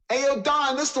Hey, yo,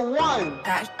 Don, this the one.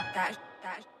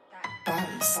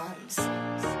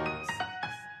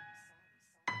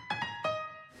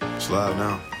 It's live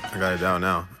now. I got it down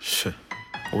now. Shit.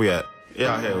 Where we at?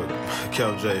 Yeah, out here with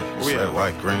Kel J. Where we at?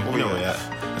 White, green. Where we at?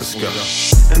 Let's go.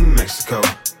 In Mexico,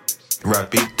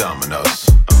 rap beat dominoes.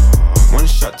 One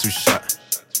shot, two shot.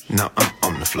 Now I'm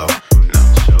on the floor.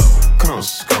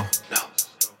 Conozco.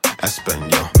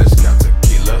 Espanol. Mezcal,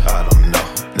 tequila. I don't know.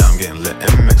 Now I'm getting lit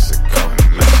in Mexico.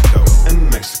 In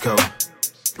Mexico,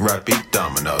 rap beat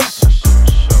dominoes.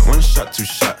 One shot, two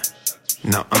shot.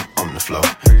 Now I'm on the floor.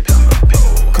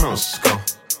 Conozco.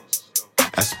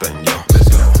 Espanol.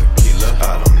 Mezcal, tequila.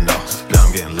 I don't know. Now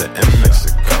I'm getting lit in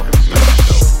Mexico.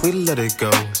 We let it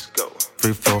go.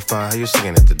 3, 4, 5, how you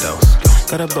singing at the door?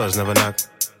 Got a buzz, never knock.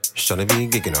 Shawty be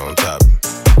geeking on top.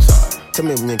 Tell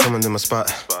me when you coming to my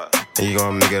spot, and you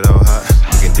gon' make it all hot.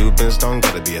 You can do Bvmpz,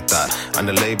 gotta be a thought.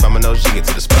 Underlay by my nose, you get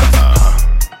to the spot.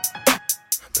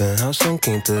 Penthouse on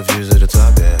Quinta, views at the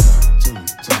top, yeah.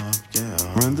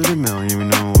 Run through the mill, you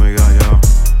know what we got, yo.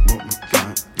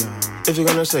 If you're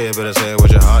gonna say it, better say it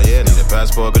with your heart, yeah. Need a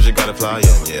passport, cause you gotta fly,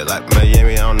 yeah. Like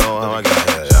Miami, I don't know how I got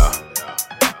here, yeah.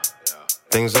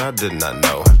 Things I did not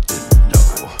know.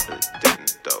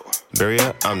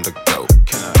 Barrier, I'm the GOAT.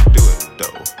 Can I do it,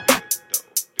 though?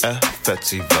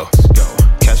 Effectivo.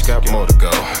 Cash got more to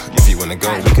go. If you wanna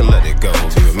go, we can let it go.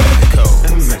 To Mexico.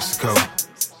 In Mexico,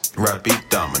 rap beat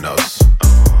dominoes.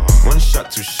 One shot,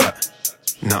 two shot.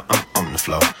 Now I'm on the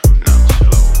floor.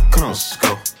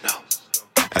 Conozco.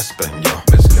 Espanol.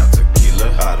 Mezcal,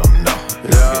 tequila. I don't know.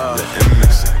 Yeah. In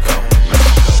Mexico.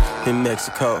 In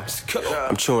Mexico,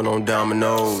 I'm chewing on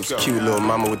dominoes. Cute little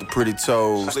mama with the pretty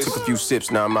toes. Took a few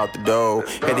sips, now I'm out the door.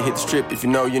 Had to hit the strip, if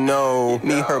you know, you know.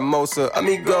 Me, Hermosa,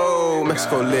 amigo.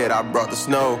 Mexico lit, I brought the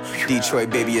snow. Detroit,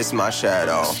 baby, it's my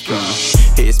shadow.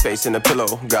 Hit his face in the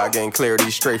pillow. God gain clarity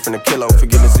straight from the kilo.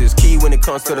 Forgiveness is key when it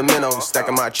comes to the minnows.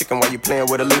 Stacking my chicken while you playing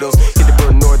with the Litos. Hit the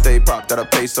Bro Norte, popped out a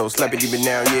peso. Slap it, keep it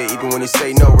down, yeah, even when he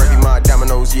say no. Rapping my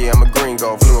dominoes, yeah, I'm a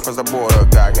gringo. Flew across the border,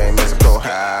 God game Mexico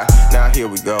high. Now here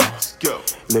we go.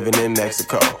 Living in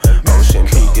Mexico, Ocean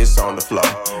Peak, it's on the floor.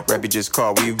 Rappy just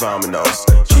called, we vominos.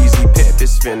 Cheesy pep,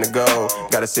 it's finna go.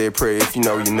 Gotta say a prayer if you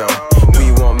know, you know.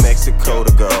 We want Mexico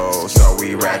to go, so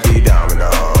we rap beat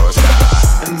dominoes.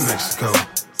 In Mexico,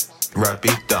 rap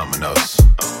beat dominoes.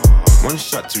 One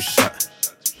shot, two shot.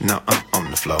 Now I'm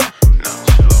on the floor.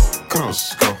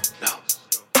 Conozco.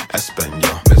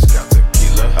 Espanol. Mezcal,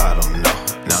 tequila. I don't know.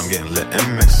 Now I'm getting lit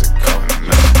in Mexico.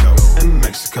 In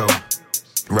Mexico,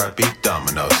 rap beat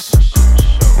dominoes.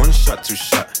 One shot, two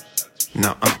shot.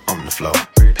 Now I'm on the floor.